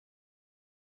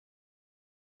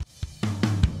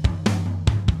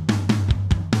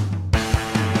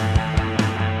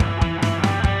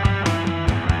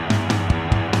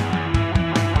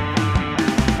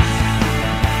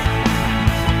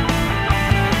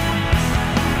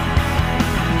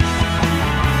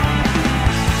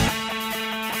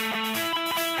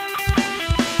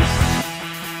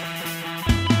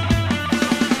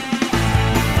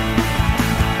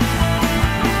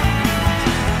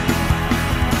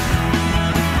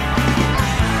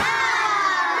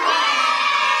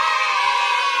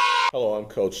I'm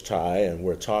Coach Ty, and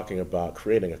we're talking about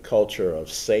creating a culture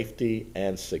of safety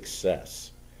and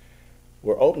success.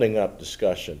 We're opening up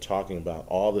discussion talking about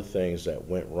all the things that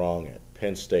went wrong at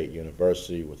Penn State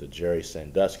University with the Jerry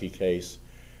Sandusky case,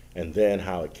 and then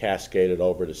how it cascaded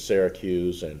over to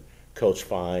Syracuse and Coach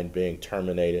Fine being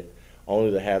terminated,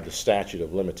 only to have the statute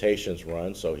of limitations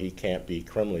run so he can't be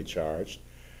criminally charged.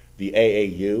 The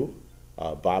AAU,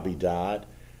 Bobby Dodd,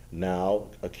 now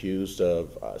accused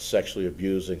of sexually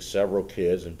abusing several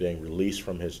kids and being released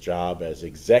from his job as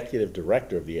executive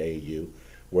director of the AAU,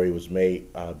 where he was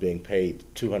being paid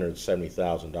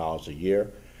 $270,000 a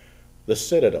year. The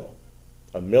Citadel,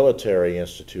 a military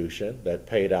institution that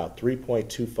paid out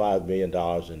 $3.25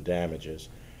 million in damages,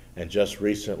 and just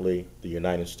recently the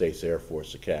United States Air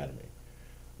Force Academy.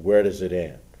 Where does it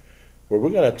end? Well,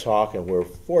 we're going to talk, and we're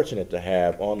fortunate to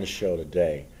have on the show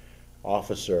today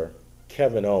Officer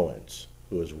Kevin Owens,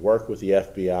 who has worked with the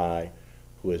FBI,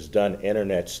 who has done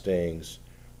internet stings,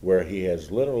 where he has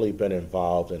literally been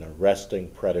involved in arresting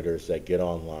predators that get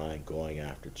online going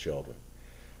after children.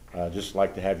 I'd just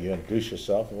like to have you introduce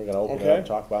yourself, and we're going to open it up and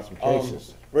talk about some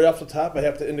cases. Right off the top, I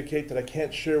have to indicate that I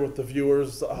can't share with the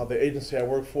viewers the agency I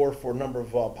work for a number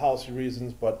of policy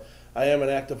reasons, but I am an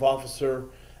active officer,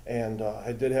 and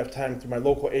I did have time through my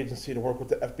local agency to work with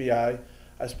the FBI.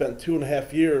 I spent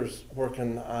 2.5 years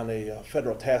working on a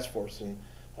federal task force, and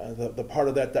the part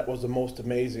of that was the most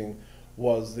amazing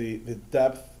was the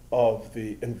depth of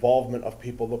the involvement of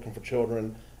people looking for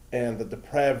children and the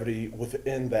depravity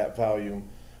within that volume.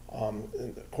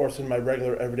 Of course, in my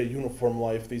regular everyday uniform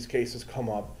life, these cases come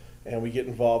up, and we get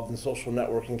involved in social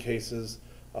networking cases,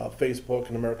 Facebook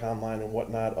and America Online and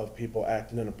whatnot, of people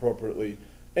acting inappropriately.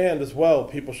 And as well,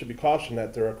 people should be cautioned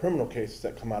that there are criminal cases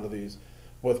that come out of these,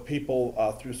 with people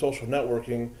through social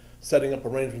networking setting up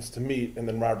arrangements to meet, and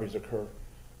then robberies occur.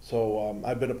 So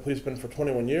I've been a policeman for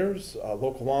 21 years,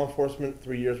 local law enforcement,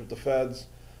 3 years with the feds,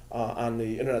 on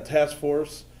the Internet Task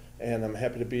Force, and I'm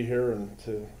happy to be here and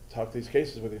to talk these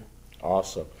cases with you.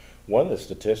 Awesome. One of the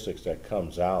statistics that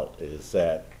comes out is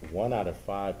that 1 out of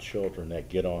 5 children that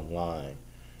get online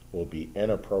will be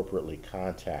inappropriately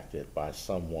contacted by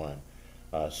someone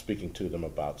speaking to them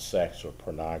about sex or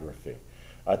pornography.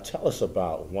 Tell us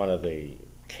about one of the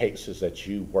cases that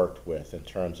you worked with in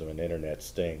terms of an internet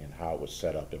sting and how it was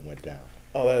set up and went down.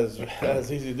 Oh, that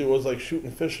is easy to do. It was like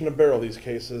shooting fish in a barrel, these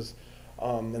cases.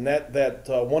 And that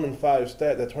 1 in 5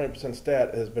 stat, that 20%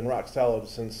 stat, has been rock solid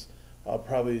since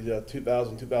probably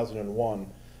 2000,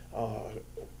 2001.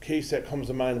 Case that comes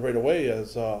to mind right away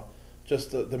is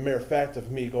just the mere fact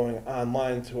of me going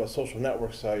online to a social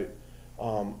network site,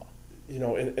 you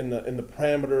know, in the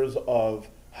parameters of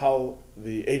how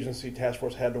the agency task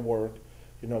force had to work.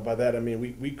 You know, by that I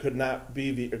mean we could not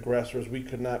be the aggressors. We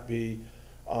could not be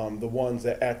the ones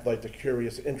that act like the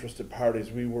curious, interested parties.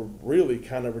 We were really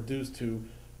kind of reduced to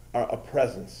a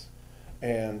presence.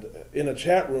 And in a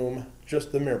chat room,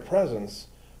 just the mere presence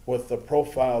with the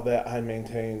profile that I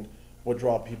maintained would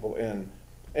draw people in.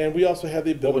 And we also had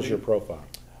the ability... What was your profile?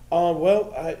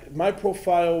 My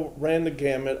profile ran the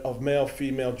gamut of male,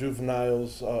 female,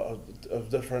 juveniles, of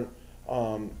different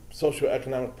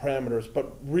socioeconomic parameters,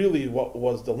 but really what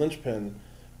was the linchpin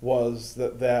was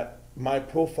that my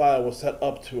profile was set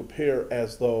up to appear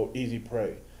as though easy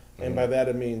prey. And by that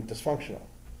I mean dysfunctional.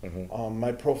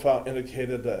 My profile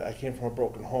indicated that I came from a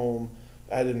broken home,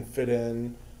 I didn't fit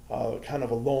in, kind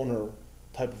of a loner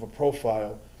type of a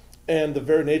profile. And the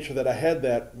very nature that I had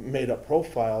that made up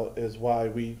profile is why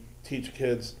we teach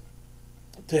kids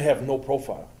to have no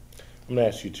profile. I'm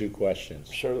going to ask you 2 questions.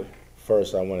 Surely.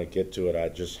 First, I want to get to it. I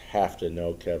just have to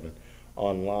know, Kevin,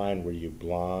 online, were you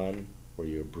blonde? Were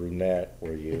you a brunette?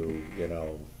 Were you,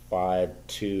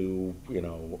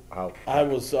 5'2", how? I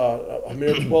was a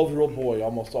mere 12-year-old boy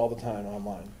almost all the time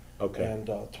online. Okay. And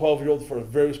 12-year-old for a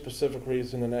very specific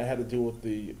reason, and that had to do with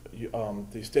the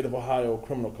state of Ohio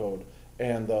criminal code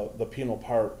and the penal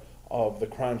part of the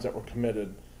crimes that were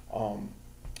committed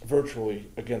virtually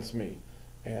against me.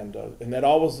 And that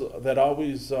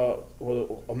always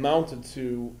amounted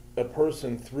to a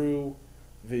person through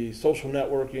the social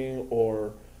networking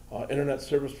or internet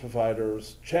service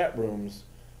providers' chat rooms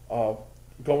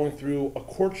going through a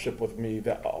courtship with me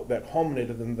that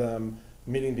culminated in them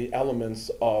meeting the elements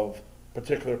of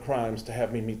particular crimes to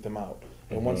have me meet them out.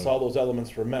 And once all those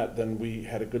elements were met, then we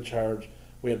had a good charge.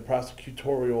 We had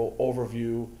prosecutorial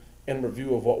overview and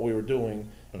review of what we were doing.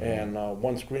 And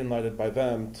once green-lighted by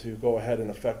them to go ahead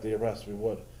and effect the arrest, we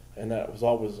would. And that was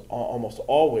almost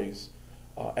always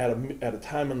at a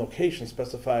time and location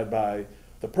specified by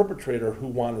the perpetrator who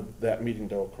wanted that meeting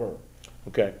to occur.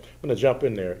 Okay, I'm going to jump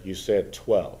in there. You said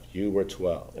 12. You were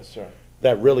 12. Yes, sir.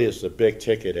 that really is the big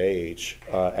ticket age,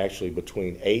 actually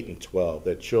between 8 and 12,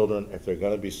 that children, if they're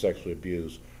going to be sexually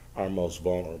abused, are most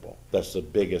vulnerable. That's the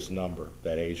biggest number,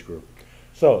 that age group.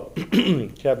 So,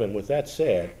 Kevin, with that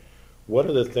said, what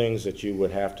are the things that you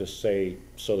would have to say,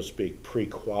 so to speak,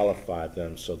 pre-qualify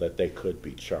them so that they could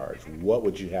be charged? What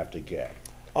would you have to get?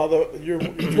 Although your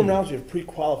terminology of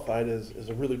pre-qualified is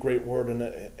a really great word,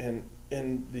 and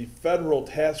in the federal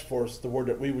task force, the word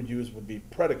that we would use would be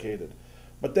predicated.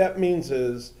 What that means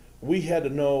is we had to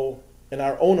know in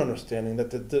our own understanding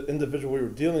that the individual we were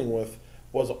dealing with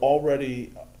was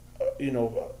already,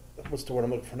 what's the word I'm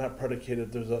looking for? Not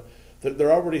predicated. They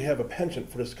already have a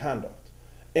penchant for this conduct,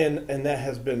 and that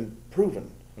has been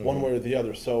proven one way or the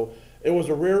other. So it was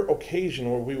a rare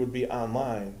occasion where we would be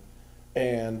online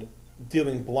and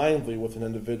dealing blindly with an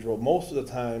individual. Most of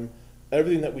the time,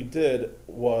 everything that we did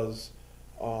was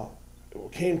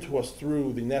came to us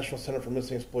through the National Center for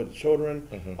Missing and Exploited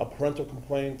Children, a parental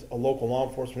complaint, a local law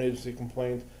enforcement agency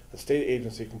complaint, a state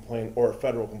agency complaint, or a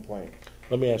federal complaint.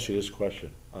 Let me ask you this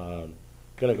question. Going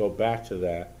to go back to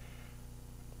that,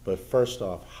 but first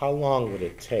off, how long would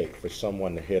it take for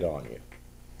someone to hit on you?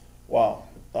 Wow.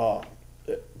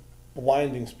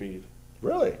 Blinding speed.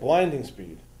 Really? Blinding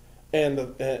speed. And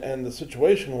the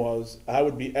situation was I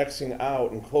would be Xing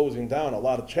out and closing down a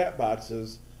lot of chat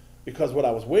boxes because what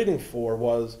I was waiting for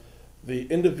was the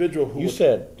individual who... You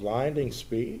said blinding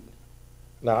speed?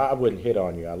 Now, I wouldn't hit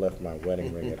on you. I left my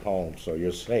wedding ring at home, so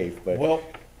you're safe. But Well,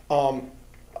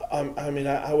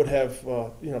 I would have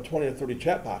 20 or 30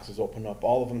 chat boxes open up,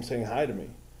 all of them saying hi to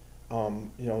me.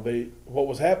 What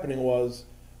was happening was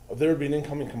there would be an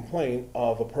incoming complaint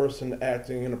of a person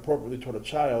acting inappropriately toward a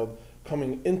child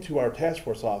coming into our task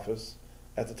force office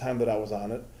at the time that I was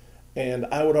on it, and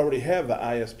I would already have the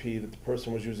ISP that the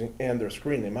person was using and their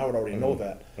screen name. I would already know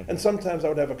that. And sometimes I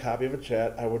would have a copy of a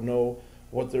chat. I would know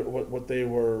what they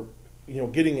were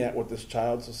getting at with this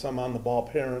child. So some on the ball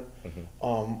parent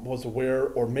was aware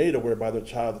or made aware by their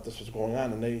child that this was going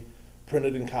on, and they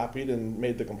printed and copied and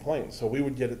made the complaint. So we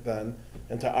would get it then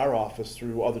into our office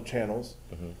through other channels.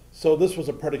 So this was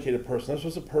a predicated person. This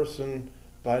was a person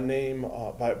by name,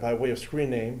 by way of screen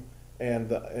name, and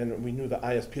we knew the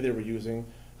ISP they were using,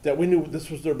 that we knew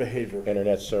this was their behavior.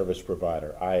 Internet service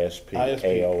provider, ISP,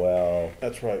 ISP. AOL.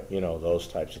 That's right. Those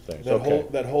types of things.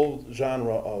 That whole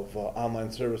genre of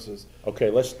online services. Okay,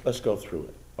 let's go through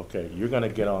it. Okay, you're going to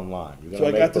get online. You're So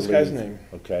I got this guy's name.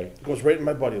 Okay. It goes right in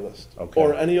my buddy list. Okay.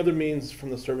 Or any other means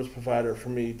from the service provider for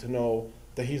me to know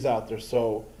that he's out there.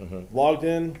 So logged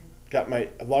in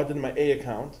into my A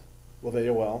account with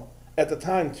AOL. At the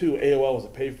time, too, AOL was a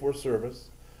paid-for service.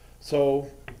 So,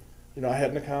 I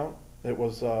had an account. It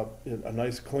was a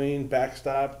nice, clean,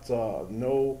 backstopped,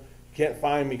 no, you can't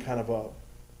find me kind of a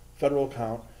federal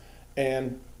account.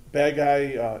 And bad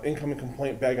guy, incoming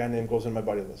complaint, bad guy name goes in my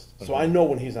buddy list. So I know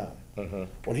when he's on.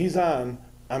 When he's on,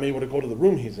 I'm able to go to the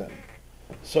room he's in.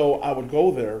 So I would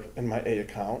go there in my A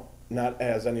account, not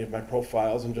as any of my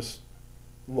profiles, and just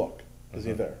look, is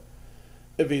he there?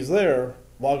 If he's there,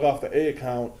 log off the A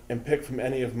account and pick from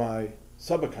any of my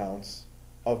sub-accounts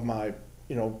of my,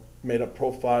 made-up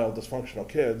profile dysfunctional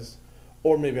kids,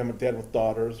 or maybe I'm a dad with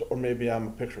daughters, or maybe I'm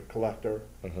a picture collector,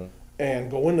 and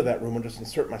go into that room and just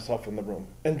insert myself in the room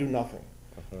and do nothing.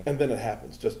 And then it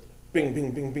happens, just bing,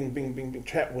 bing, bing, bing, bing, bing, bing,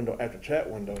 chat window after chat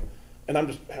window. And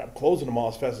I'm closing them all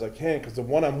as fast as I can, because the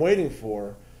one I'm waiting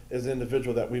for is the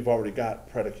individual that we've already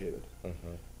got predicated.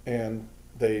 And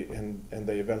they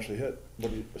eventually hit.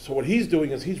 So what he's doing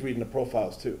is he's reading the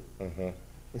profiles too.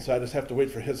 And so I just have to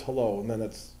wait for his hello, and then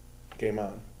it's game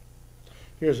on.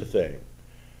 Here's the thing.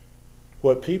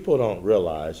 What people don't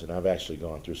realize, and I've actually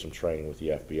gone through some training with the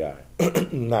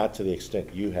FBI, not to the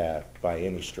extent you have by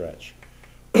any stretch,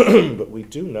 but we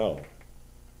do know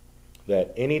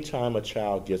that anytime a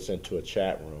child gets into a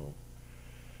chat room,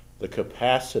 the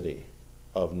capacity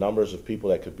of numbers of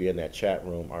people that could be in that chat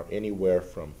room are anywhere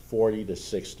from 40 to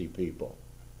 60 people.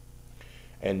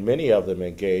 And many of them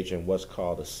engage in what's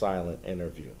called a silent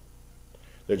interview.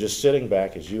 They're just sitting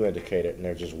back, as you indicated, and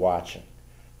they're just watching.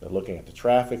 They're looking at the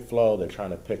traffic flow. They're trying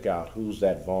to pick out who's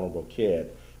that vulnerable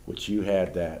kid, which you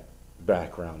had that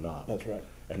background of. That's right.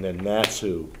 And then that's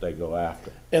who they go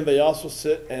after. And they also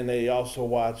sit and they also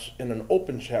watch in an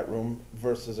open chat room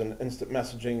versus an instant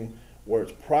messaging where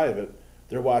it's private.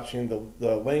 They're watching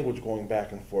the language going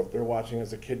back and forth. They're watching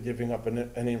as a kid giving up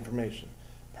any information,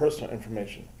 personal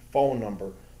information, phone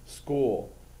number,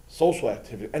 school, social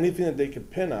activity, anything that they could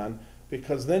pin on,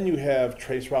 because then you have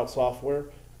traceroute software,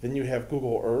 then you have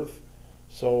Google Earth.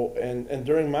 So, and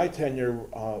during my tenure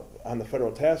on the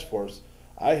federal task force,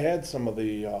 I had some of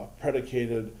the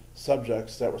predicated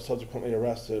subjects that were subsequently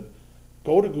arrested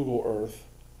go to Google Earth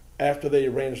after they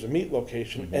arranged the meet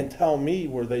location and tell me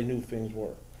where they knew things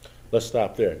were. Let's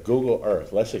stop there. Google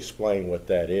Earth. Let's explain what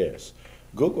that is.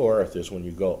 Google Earth is when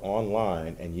you go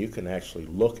online and you can actually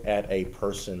look at a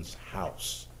person's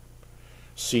house,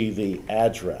 see the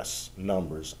address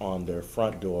numbers on their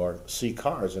front door, see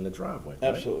cars in the driveway.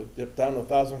 Right? Absolutely. Yep, down to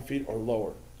 1,000 feet or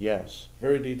lower. Yes.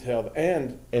 Very detailed.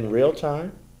 And in real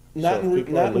time? not So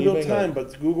in real time,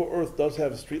 but Google Earth does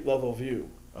have a street level view.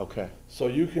 Okay. So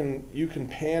you can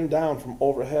pan down from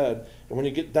overhead, and when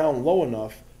you get down low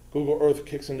enough, Google Earth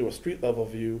kicks into a street level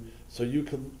view, so you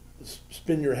can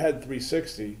spin your head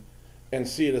 360 and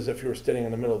see it as if you were standing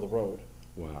in the middle of the road.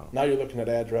 Wow. Now you're looking at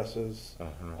addresses,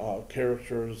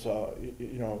 characters,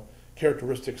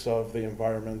 characteristics of the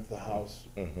environment, the house.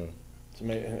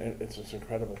 It's just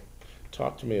incredible.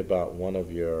 Talk to me about one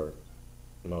of your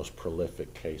most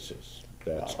prolific cases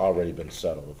that's already been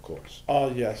settled, of course.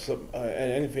 Yes, and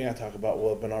anything I talk about will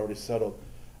have been already settled.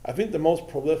 I think the most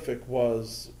prolific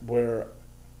was where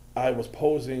I was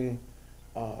posing,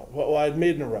 I'd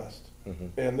made an arrest,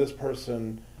 and this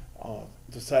person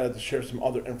decided to share some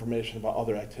other information about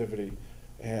other activity.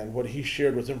 And what he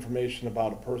shared was information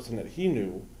about a person that he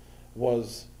knew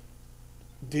was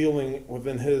dealing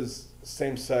within his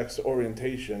same-sex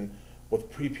orientation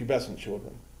with prepubescent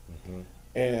children.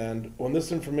 And when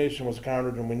this information was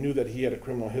garnered and we knew that he had a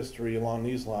criminal history along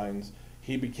these lines,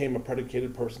 he became a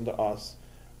predicated person to us.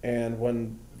 And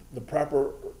when the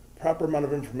proper amount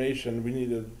of information we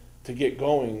needed to get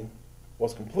going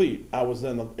was complete, I was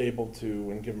then able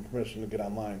to and given permission to get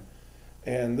online.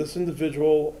 And this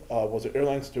individual was an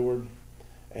airline steward,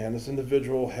 and this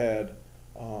individual had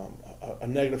a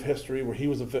negative history where he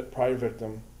was a prior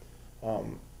victim.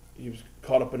 He was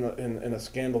caught up in a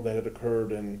scandal that had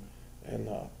occurred in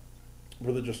a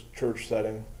religious church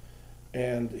setting,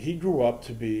 and he grew up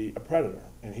to be a predator,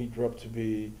 and he grew up to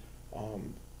be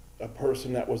a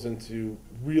person that was into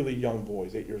really young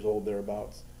boys, 8 years old,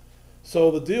 thereabouts.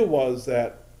 So the deal was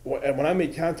that when I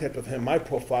made contact with him, my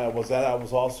profile was that I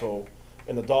was also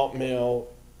an adult male,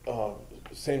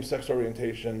 same-sex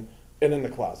orientation, and in the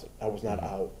closet. I was not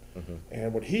out.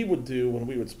 And what he would do when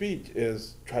we would speak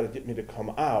is try to get me to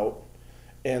come out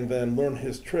and then learn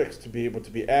his tricks to be able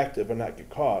to be active and not get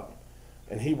caught.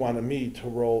 And he wanted me to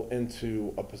roll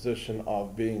into a position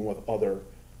of being with other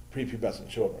prepubescent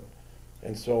children.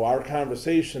 And so our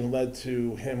conversation led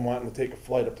to him wanting to take a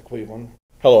flight up to Cleveland.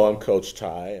 Hello, I'm Coach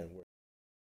Ty, and